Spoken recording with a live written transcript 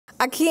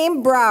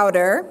Akeem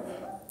Browder,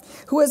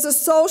 who is a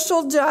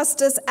social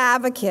justice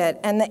advocate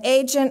and an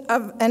agent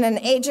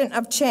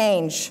of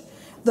change,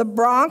 the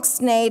Bronx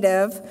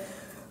native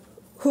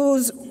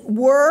who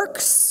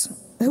works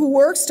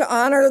to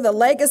honor the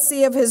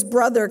legacy of his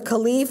brother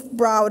Kalief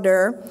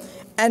Browder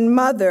and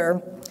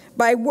mother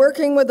by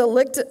working with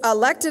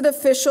elected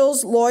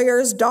officials,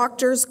 lawyers,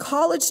 doctors,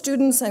 college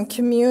students, and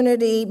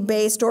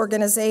community-based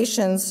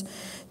organizations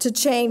to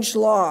change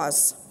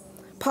laws,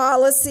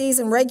 policies,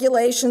 and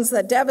regulations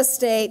that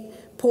devastate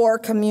poor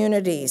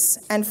communities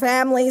and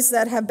families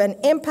that have been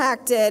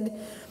impacted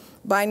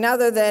by none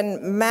other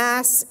than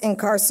mass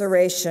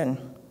incarceration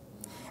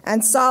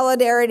and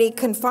solidarity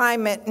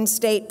confinement in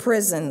state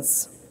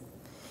prisons.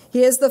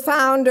 He is the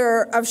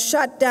founder of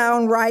Shut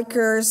Down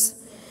Rikers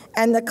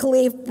and the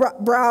Kalief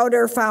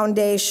Browder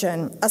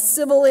Foundation. A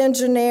civil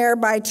engineer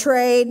by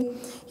trade,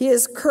 he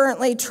is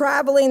currently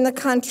traveling the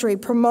country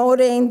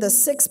promoting the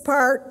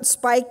 6-part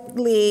Spike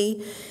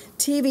Lee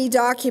TV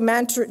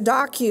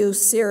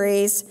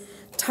docu-series,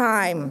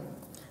 Time,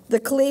 the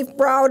Kalief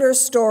Browder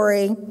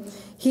Story.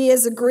 He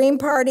is a Green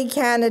Party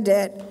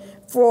candidate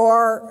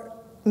for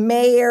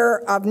mayor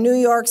of New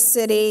York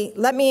City.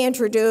 Let me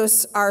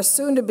introduce our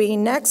soon-to-be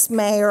next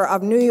mayor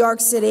of New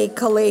York City,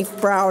 Kalief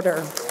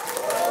Browder.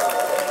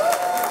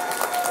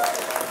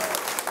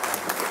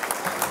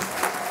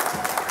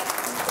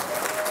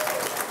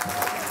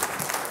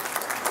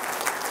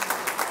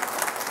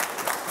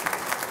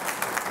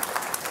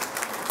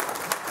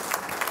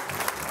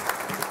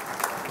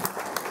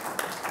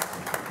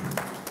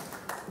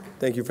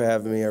 Thank you for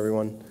having me,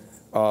 everyone.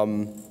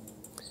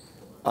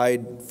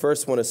 I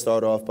first want to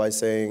start off by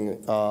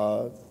saying,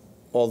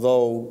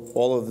 although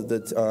all of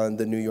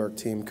the New York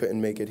team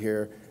couldn't make it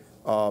here,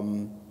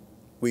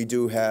 we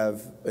do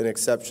have an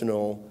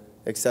exceptional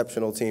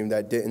team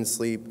that didn't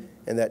sleep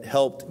and that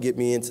helped get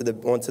me onto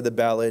the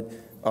ballot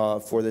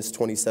for this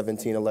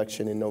 2017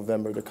 election in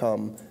November to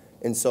come.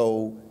 And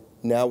so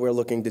now we're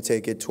looking to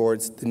take it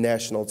towards the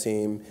national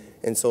team.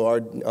 And so our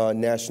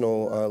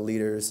national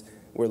leaders,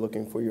 we're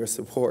looking for your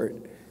support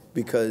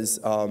because,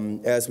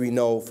 as we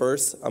know,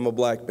 first, I'm a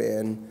black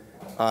man.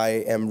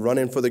 I am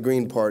running for the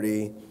Green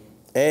Party,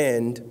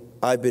 and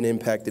I've been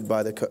impacted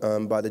by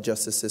the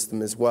justice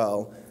system as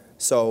well.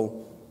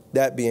 So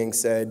that being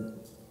said,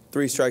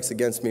 3 strikes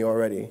against me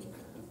already.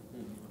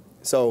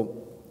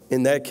 So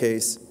in that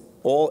case,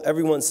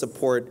 everyone's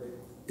support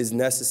is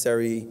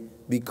necessary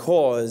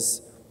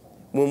because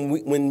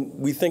when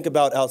we think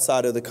about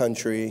outside of the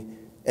country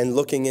and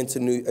looking into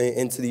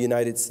the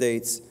United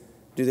States,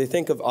 do they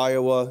think of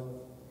Iowa?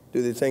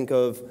 Do they think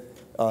of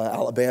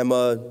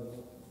Alabama,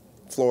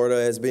 Florida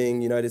as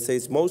being United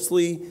States?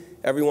 Mostly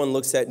everyone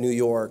looks at New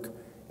York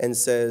and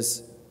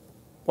says,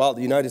 well,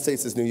 the United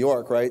States is New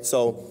York, right?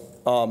 So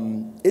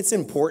it's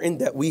important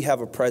that we have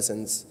a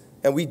presence,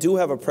 and we do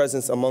have a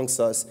presence amongst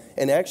us.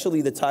 And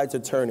actually the tides are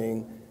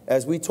turning.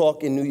 As we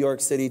talk in New York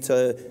City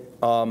to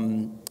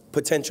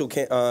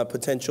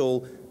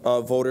potential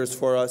voters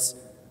for us,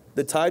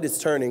 the tide is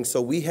turning, so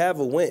we have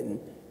a win.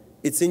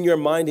 It's in your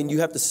mind, and you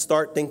have to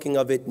start thinking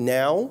of it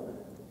now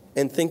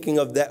and thinking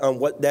of that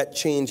what that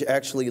change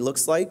actually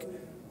looks like.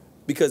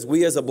 Because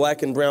we as a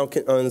black and brown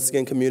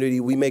skin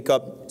community, we make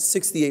up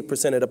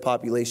 68% of the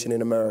population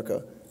in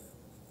America.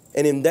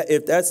 And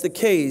if that's the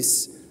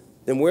case,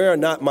 then we are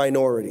not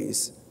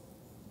minorities.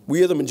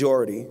 We are the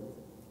majority.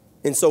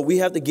 And so we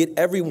have to get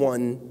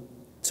everyone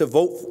to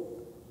vote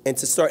and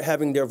to start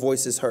having their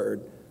voices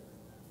heard.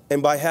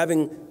 And by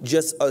having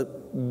just a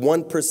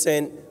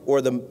 1%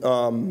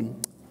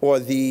 or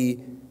the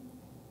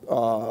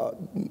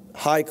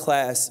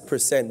high-class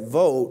percent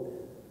vote,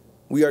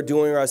 we are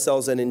doing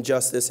ourselves an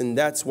injustice, and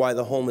that's why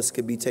the homeless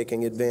could be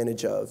taken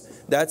advantage of.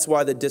 That's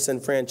why the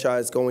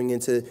disenfranchised going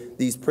into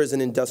these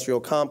prison industrial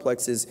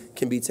complexes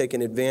can be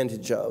taken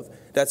advantage of.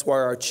 That's why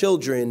our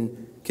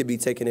children can be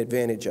taken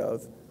advantage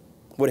of.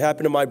 What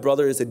happened to my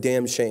brother is a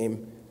damn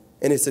shame,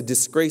 and it's a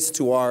disgrace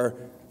to our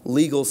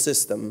legal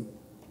system.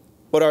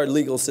 But our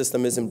legal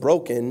system isn't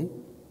broken.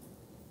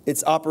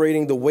 It's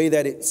operating the way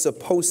that it's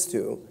supposed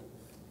to.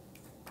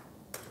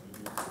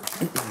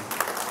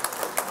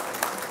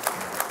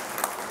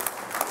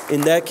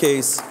 In that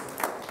case,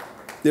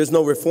 there's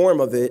no reform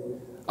of it.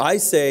 I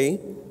say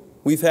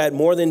we've had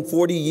more than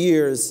 40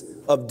 years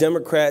of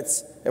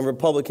Democrats and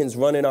Republicans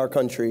running our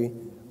country,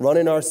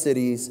 running our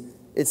cities.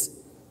 It's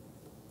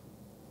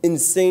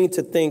insane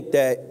to think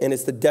that, and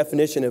it's the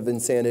definition of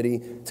insanity,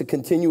 to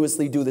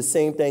continuously do the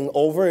same thing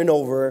over and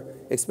over,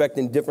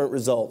 expecting different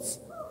results.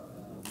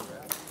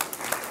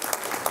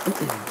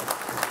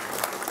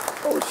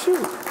 Oh,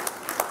 shoot.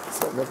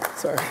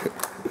 Sorry.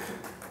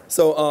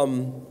 So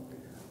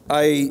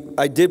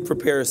I did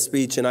prepare a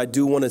speech, and I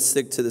do want to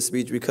stick to the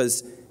speech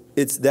because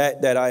it's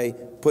that I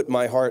put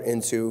my heart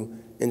into.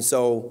 And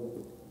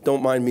so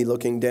don't mind me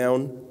looking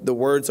down. The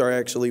words are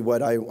actually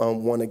what I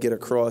want to get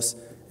across.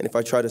 And if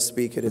I try to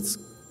speak it, it's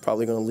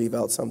probably going to leave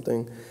out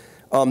something.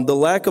 The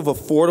lack of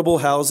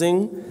affordable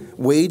housing,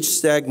 wage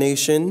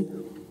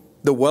stagnation,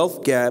 the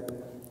wealth gap,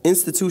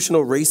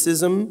 institutional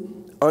racism,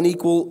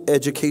 unequal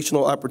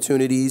educational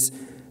opportunities,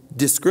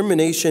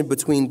 discrimination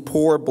between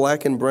poor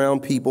Black and brown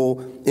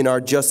people in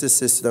our justice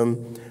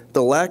system,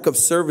 the lack of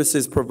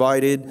services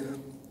provided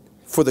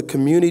for the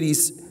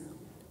communities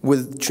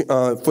with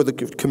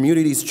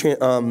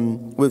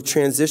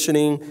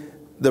transitioning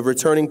the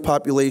returning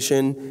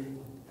population,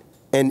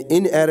 and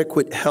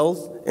inadequate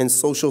health and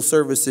social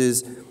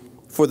services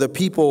for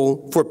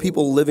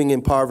people living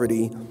in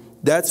poverty.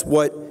 That's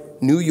what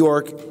New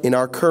York in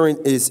our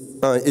current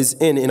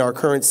in our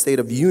current state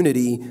of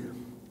unity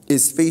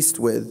is faced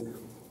with,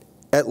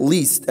 at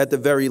the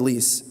very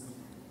least.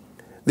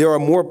 There are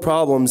more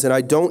problems, and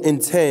I don't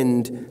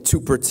intend to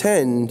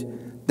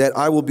pretend that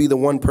I will be the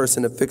one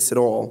person to fix it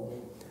all.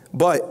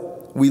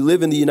 But we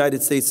live in the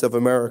United States of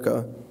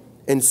America,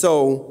 and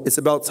so it's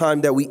about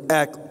time that we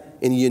act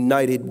in a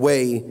united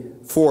way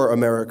for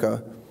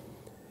America.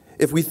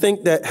 If we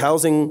think that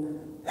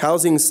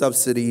housing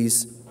subsidy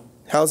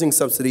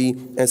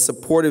and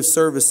supportive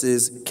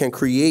services can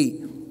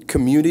create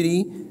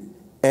community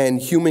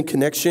and human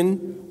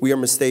connection, we are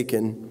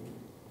mistaken.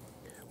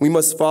 We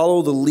must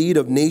follow the lead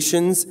of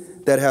nations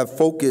that have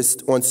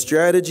focused on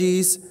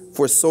strategies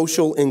for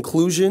social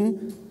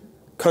inclusion,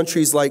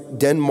 countries like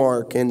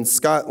Denmark and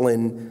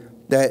Scotland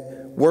that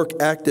work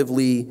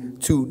actively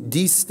to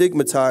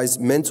destigmatize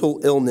mental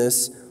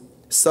illness,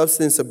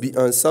 substance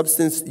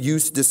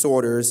use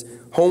disorders,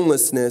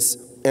 homelessness,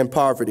 and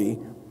poverty.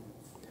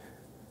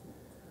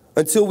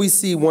 Until we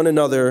see one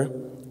another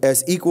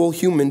as equal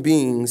human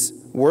beings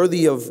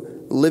worthy of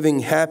living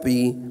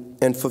happy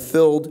and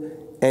fulfilled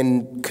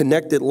and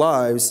connected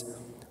lives,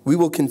 we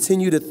will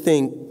continue to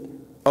think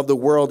of the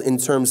world in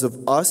terms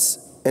of us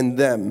and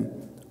them,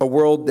 a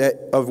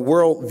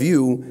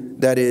worldview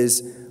that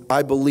is,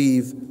 I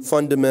believe,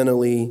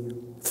 fundamentally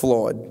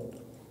flawed.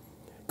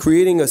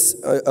 Creating a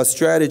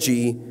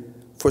strategy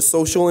for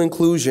social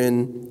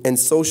inclusion and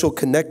social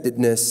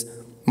connectedness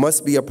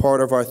must be a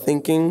part of our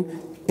thinking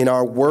in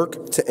our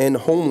work to end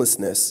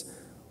homelessness.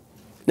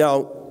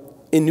 Now,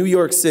 in New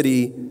York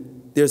City,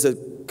 there's a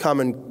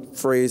common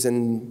phrase,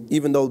 and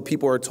even though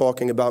people are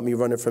talking about me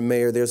running for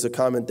mayor, there's a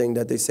common thing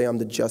that they say, I'm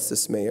the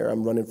justice mayor.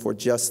 I'm running for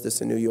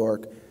justice in New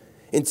York.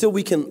 Until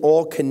we can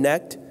all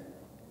connect,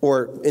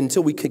 or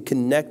until we could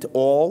connect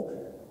all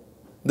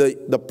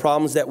the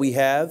problems that we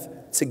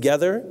have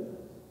together,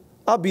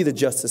 I'll be the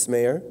justice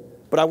mayor.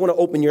 But I want to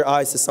open your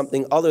eyes to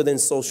something other than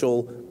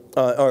social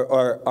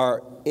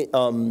our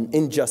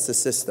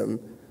injustice system.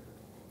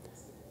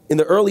 In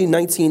the early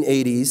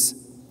 1980s,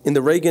 in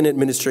the Reagan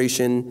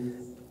administration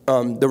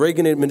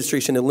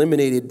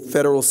eliminated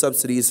federal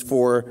subsidies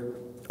for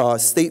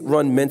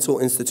state-run mental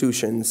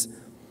institutions.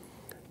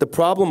 The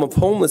problem of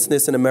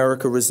homelessness in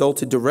America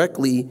resulted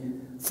directly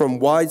from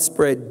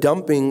widespread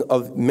dumping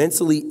of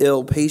mentally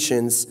ill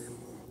patients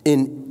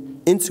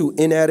into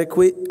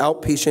inadequate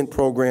outpatient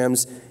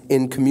programs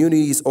in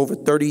communities over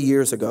 30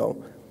 years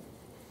ago.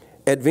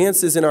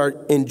 Advances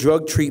in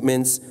drug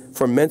treatments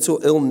for mental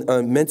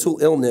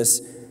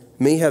illness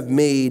may have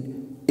made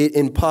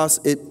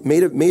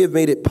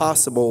it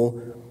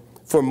possible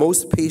for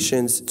most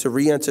patients to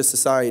re-enter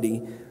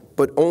society,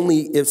 but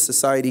only if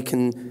society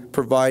can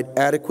provide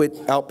adequate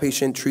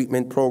outpatient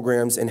treatment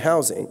programs and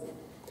housing.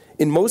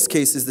 In most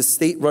cases, the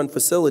state-run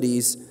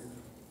facilities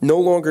no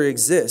longer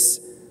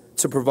exist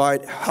to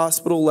provide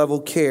hospital-level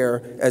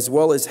care as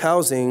well as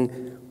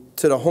housing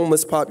to the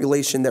homeless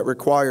population that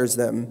requires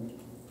them.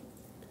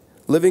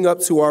 Living up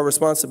to our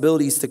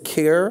responsibilities to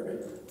care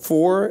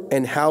for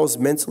and house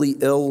mentally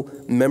ill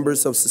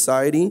members of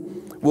society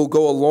will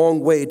go a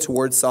long way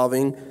towards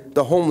solving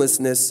the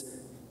homelessness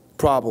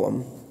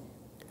problem.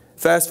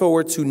 Fast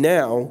forward to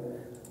now,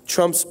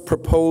 Trump's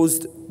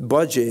proposed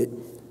budget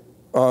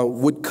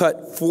would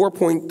cut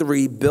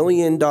 $4.3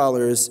 billion,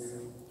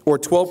 or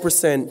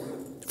 12%,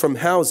 from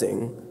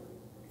housing,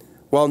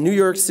 while New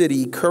York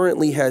City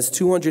currently has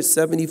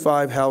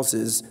 275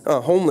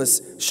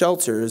 homeless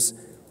shelters,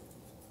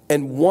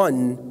 and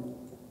 1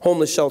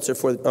 homeless shelter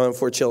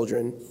for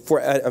children,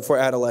 for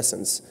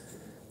adolescents.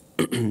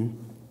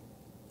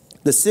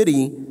 The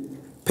city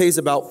pays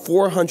about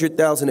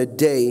 $400,000 a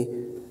day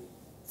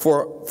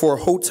for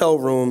hotel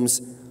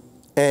rooms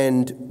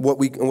and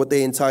what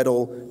they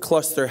entitle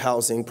cluster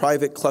housing,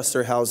 private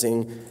cluster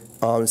housing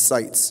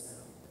sites.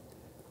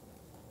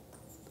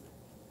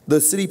 The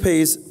city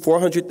pays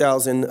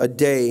 $400,000 a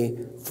day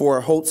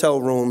for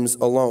hotel rooms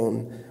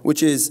alone,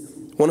 which is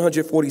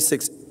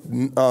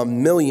 $146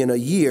 million a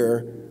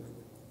year.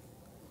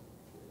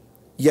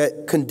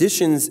 Yet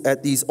conditions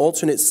at these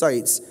alternate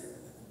sites,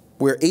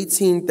 where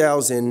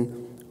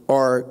 18,000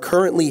 are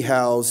currently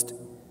housed,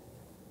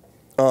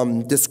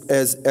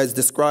 as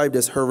described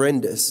as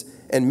horrendous,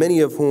 and many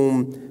of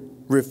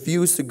whom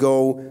refuse to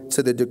go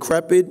to the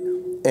decrepit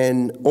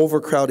and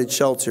overcrowded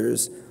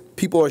shelters.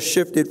 People are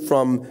shifted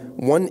from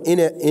one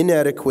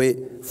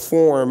inadequate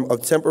form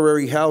of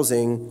temporary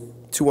housing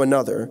to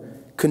another.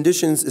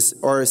 Conditions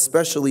are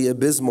especially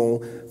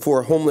abysmal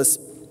for homeless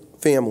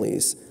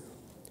families,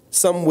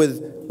 some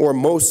with, or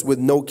most with,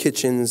 no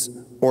kitchens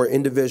or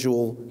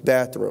individual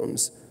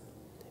bathrooms.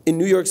 In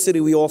New York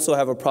City, we also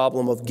have a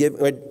problem of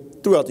giving,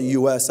 throughout the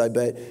U.S., I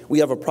bet, we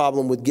have a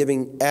problem with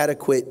giving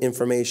adequate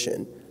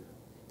information.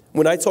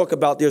 When I talk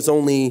about there's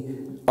only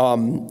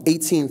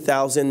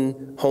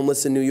 18,000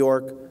 homeless in New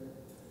York,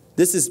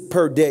 this is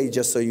per day,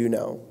 just so you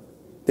know.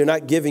 They're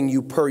not giving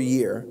you per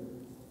year.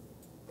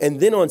 And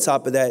then on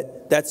top of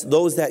that, that's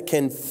those that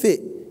can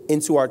fit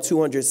into our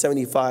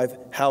 275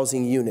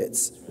 housing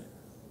units.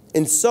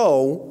 And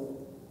so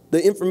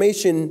the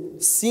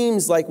information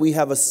seems like we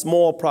have a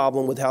small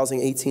problem with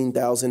housing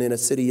 18,000 in a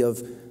city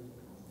of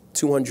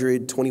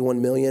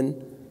 221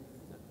 million.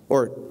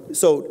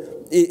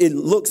 So it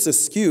looks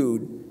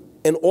skewed,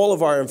 and all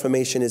of our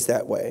information is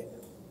that way.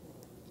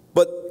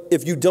 But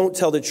if you don't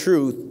tell the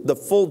truth, the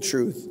full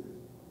truth,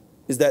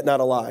 is that not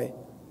a lie?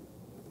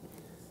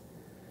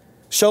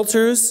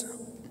 Shelters,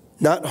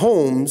 not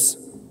homes,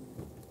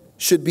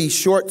 should be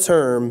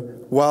short-term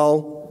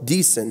while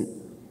decent,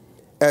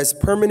 as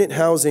permanent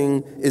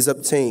housing is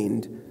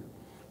obtained.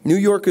 New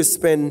Yorkers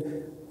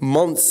spend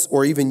months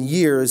or even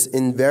years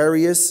in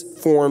various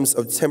forms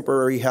of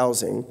temporary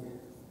housing.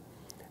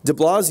 De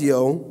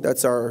Blasio,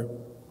 that's our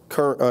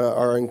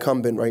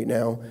incumbent right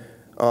now,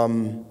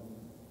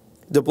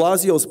 de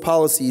Blasio's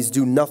policies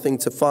do nothing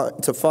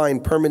to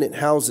find permanent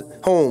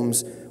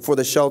homes for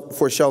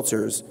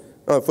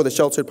the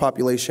sheltered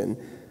population.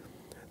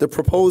 The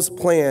proposed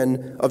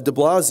plan of de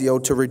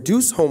Blasio to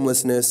reduce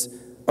homelessness,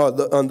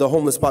 the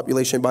homeless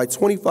population by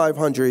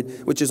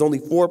 2,500, which is only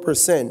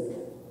 4%,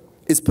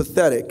 is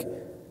pathetic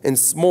and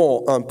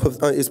small.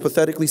 Is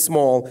pathetically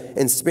small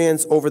and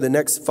spans over the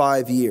next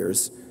 5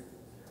 years.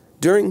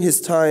 During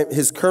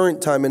his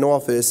current time in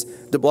office,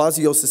 de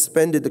Blasio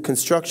suspended the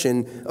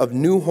construction of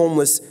new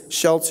homeless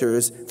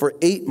shelters for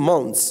 8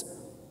 months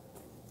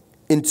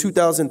in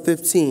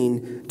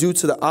 2015 due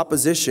to the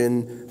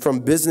opposition from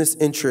business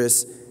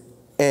interests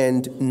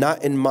and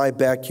not in my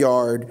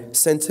backyard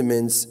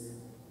sentiments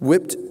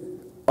whipped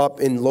up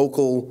in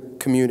local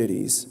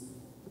communities.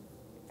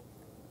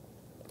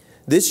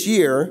 This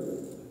year,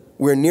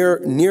 we're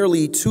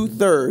nearly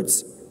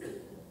two-thirds,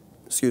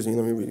 excuse me,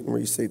 let me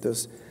restate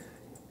this.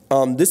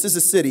 This is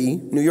a city,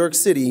 New York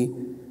City,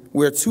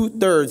 where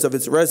two-thirds of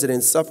its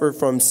residents suffer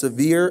from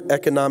severe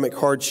economic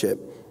hardship.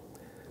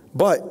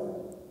 But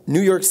the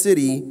New York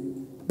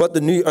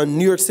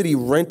City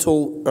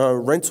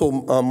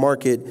rental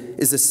market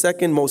is the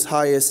second most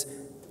highest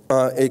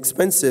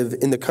expensive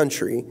in the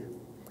country.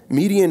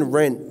 Median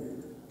rent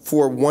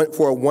for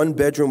a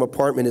one-bedroom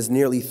apartment is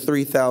nearly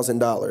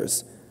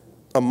 $3,000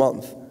 a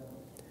month.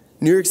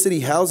 New York City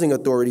Housing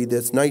Authority,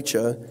 that's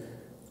NYCHA,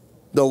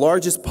 the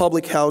largest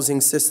public housing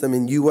system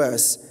in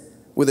U.S.,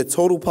 with a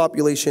total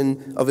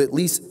population of at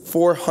least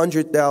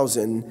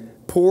 400,000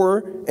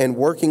 poor and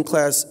working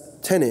class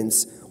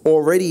tenants,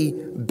 already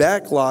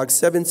backlogged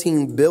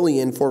 $17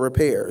 billion for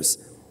repairs,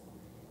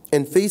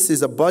 and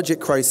faces a budget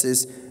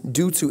crisis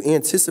due to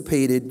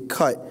anticipated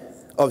cut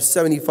of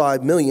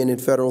 $75 million in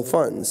federal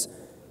funds.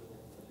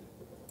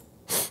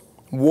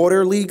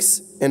 Water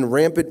leaks and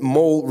rampant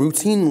mold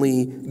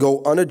routinely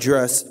go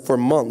unaddressed for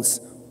months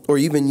or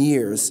even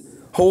years.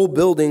 Whole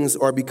buildings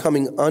are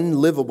becoming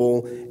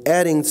unlivable,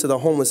 adding to the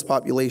homeless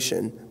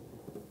population.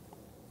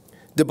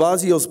 De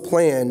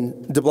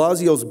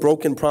Blasio's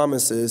broken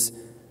promises,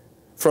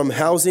 from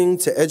housing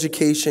to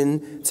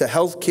education to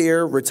health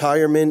care,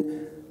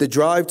 retirement, the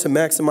drive to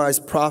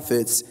maximize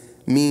profits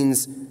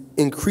means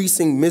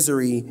increasing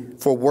misery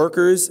for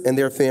workers and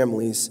their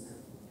families.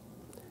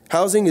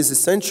 Housing is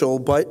essential,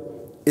 but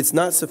it's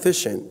not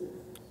sufficient.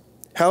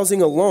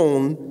 Housing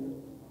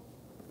alone,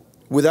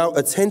 without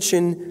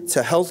attention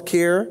to health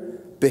care,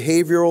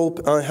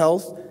 behavioral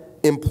health,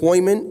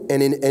 employment,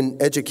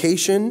 and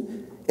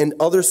education, and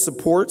other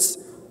supports,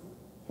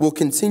 will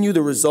continue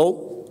to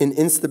result in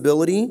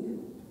instability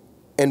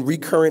and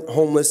recurrent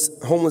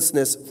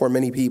homelessness for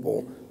many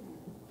people.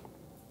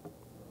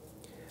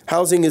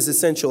 Housing is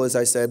essential, as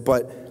I said,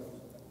 but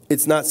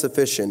it's not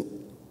sufficient.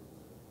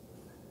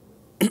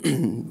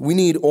 We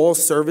need all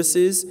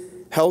services.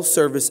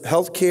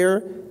 Health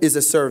care is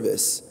a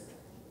service.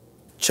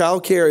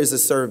 Child care is a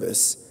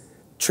service.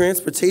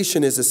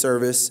 Transportation is a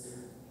service.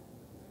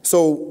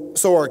 So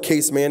are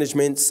case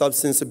management,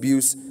 substance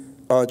abuse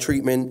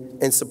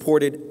treatment, and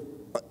supported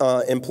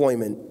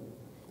employment.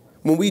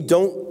 When we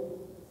don't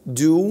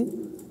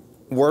do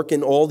work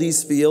in all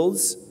these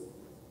fields,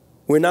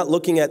 we're not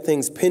looking at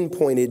things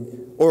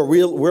pinpointed, or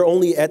we're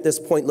only at this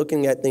point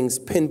looking at things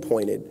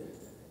pinpointed.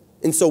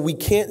 And so we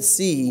can't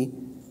see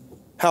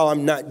how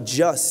I'm not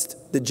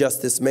just the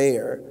Justice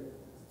Mayor,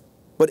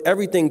 but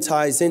everything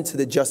ties into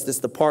the Justice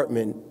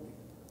Department.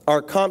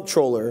 Our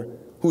comptroller,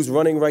 who's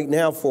running right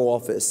now for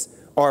office,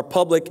 our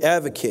public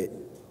advocate,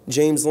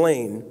 James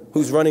Lane,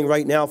 who's running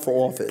right now for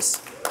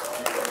office.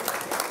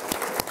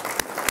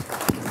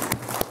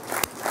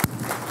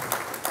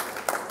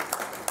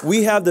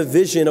 We have the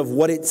vision of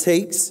what it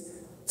takes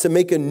to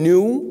make a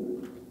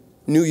new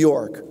New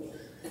York.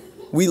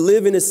 We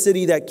live in a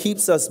city that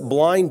keeps us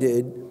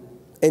blinded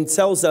and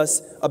tells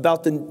us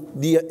about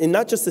and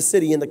not just the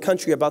city, in the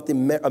country, about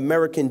the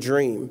American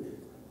dream.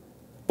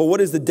 But what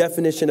is the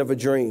definition of a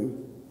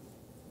dream?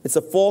 It's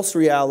a false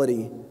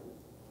reality.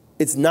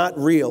 It's not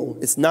real.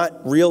 It's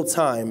not real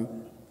time.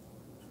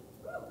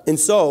 And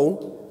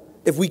so,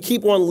 if we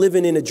keep on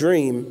living in a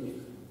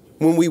dream,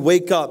 when we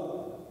wake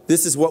up,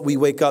 this is what we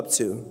wake up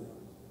to.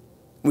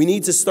 We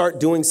need to start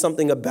doing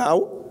something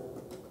about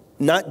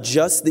not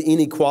just the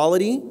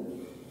inequality,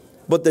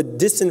 but the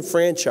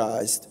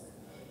disenfranchised.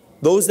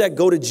 Those that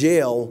go to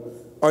jail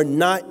are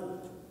not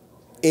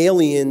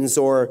aliens,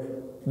 or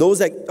those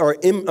that are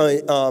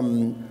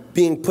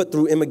being put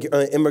through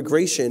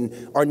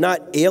immigration are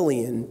not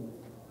alien.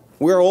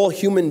 We're all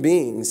human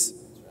beings,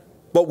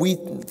 but we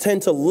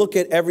tend to look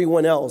at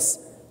everyone else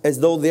as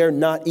though they're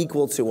not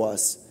equal to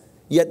us.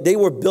 Yet they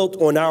were built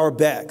on our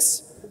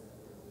backs,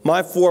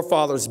 my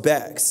forefathers'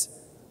 backs.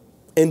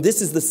 And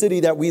this is the city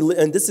that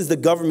and this is the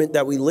government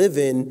that we live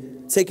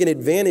in, taking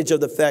advantage of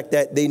the fact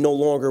that they no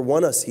longer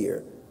want us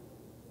here.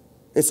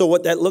 And so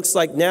what that looks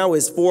like now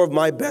is 4 of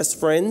my best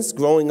friends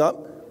growing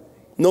up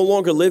no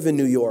longer live in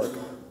New York.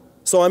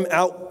 So I'm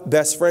out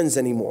best friends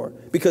anymore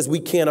because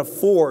we can't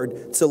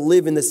afford to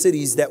live in the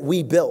cities that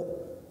we built.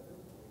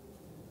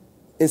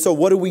 And so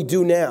what do we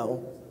do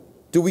now?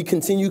 Do we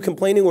continue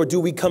complaining, or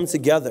do we come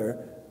together?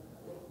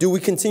 Do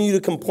we continue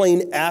to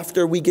complain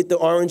after we get the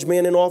orange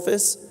man in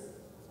office?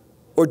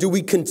 Or do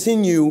we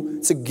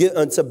continue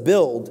to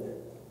build?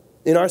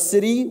 In our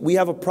city, we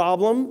have a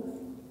problem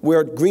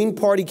where Green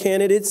Party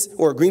candidates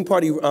or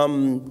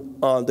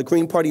the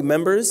Green Party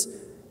members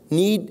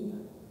need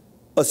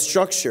a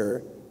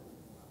structure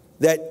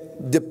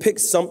that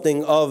depicts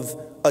something of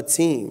a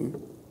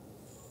team.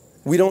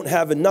 We don't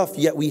have enough,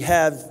 yet we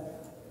have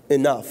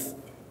enough.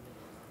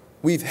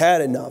 We've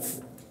had enough.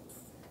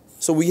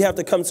 So we have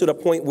to come to the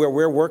point where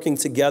we're working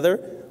together,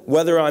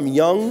 whether I'm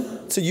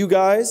young to you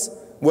guys,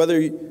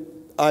 whether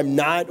I'm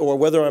not, or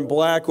whether I'm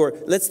black, or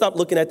let's stop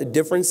looking at the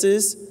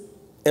differences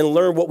and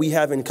learn what we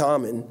have in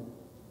common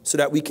so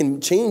that we can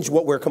change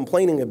what we're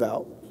complaining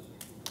about.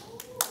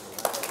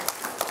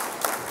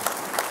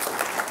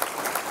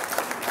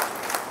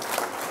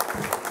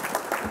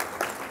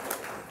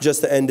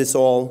 Just to end this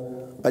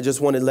all, I just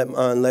want to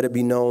let it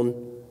be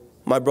known,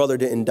 my brother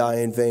didn't die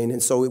in vain.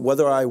 And so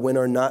whether I win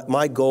or not,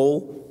 my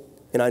goal,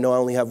 and I know I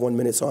only have 1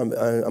 minute, so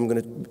I'm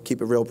going to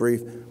keep it real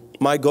brief.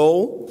 My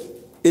goal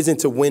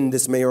isn't to win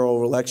this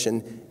mayoral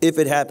election. If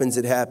it happens,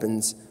 it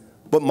happens.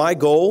 But my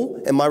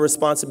goal and my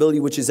responsibility,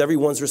 which is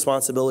everyone's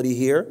responsibility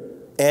here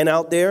and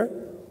out there,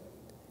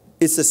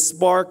 is to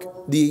spark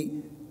the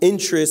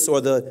interest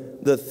or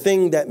the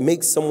thing that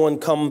makes someone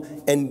come.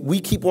 And we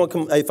keep on,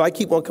 if I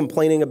keep on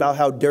complaining about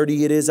how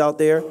dirty it is out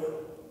there,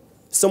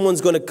 someone's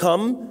going to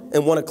come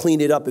and want to clean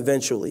it up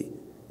eventually.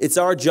 It's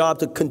our job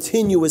to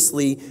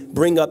continuously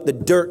bring up the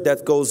dirt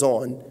that goes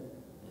on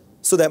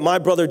so that my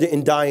brother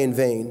didn't die in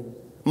vain.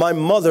 My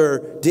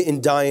mother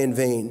didn't die in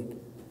vain.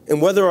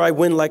 And whether I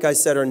win, like I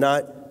said, or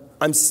not,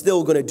 I'm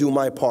still going to do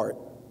my part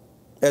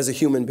as a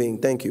human being.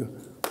 Thank you.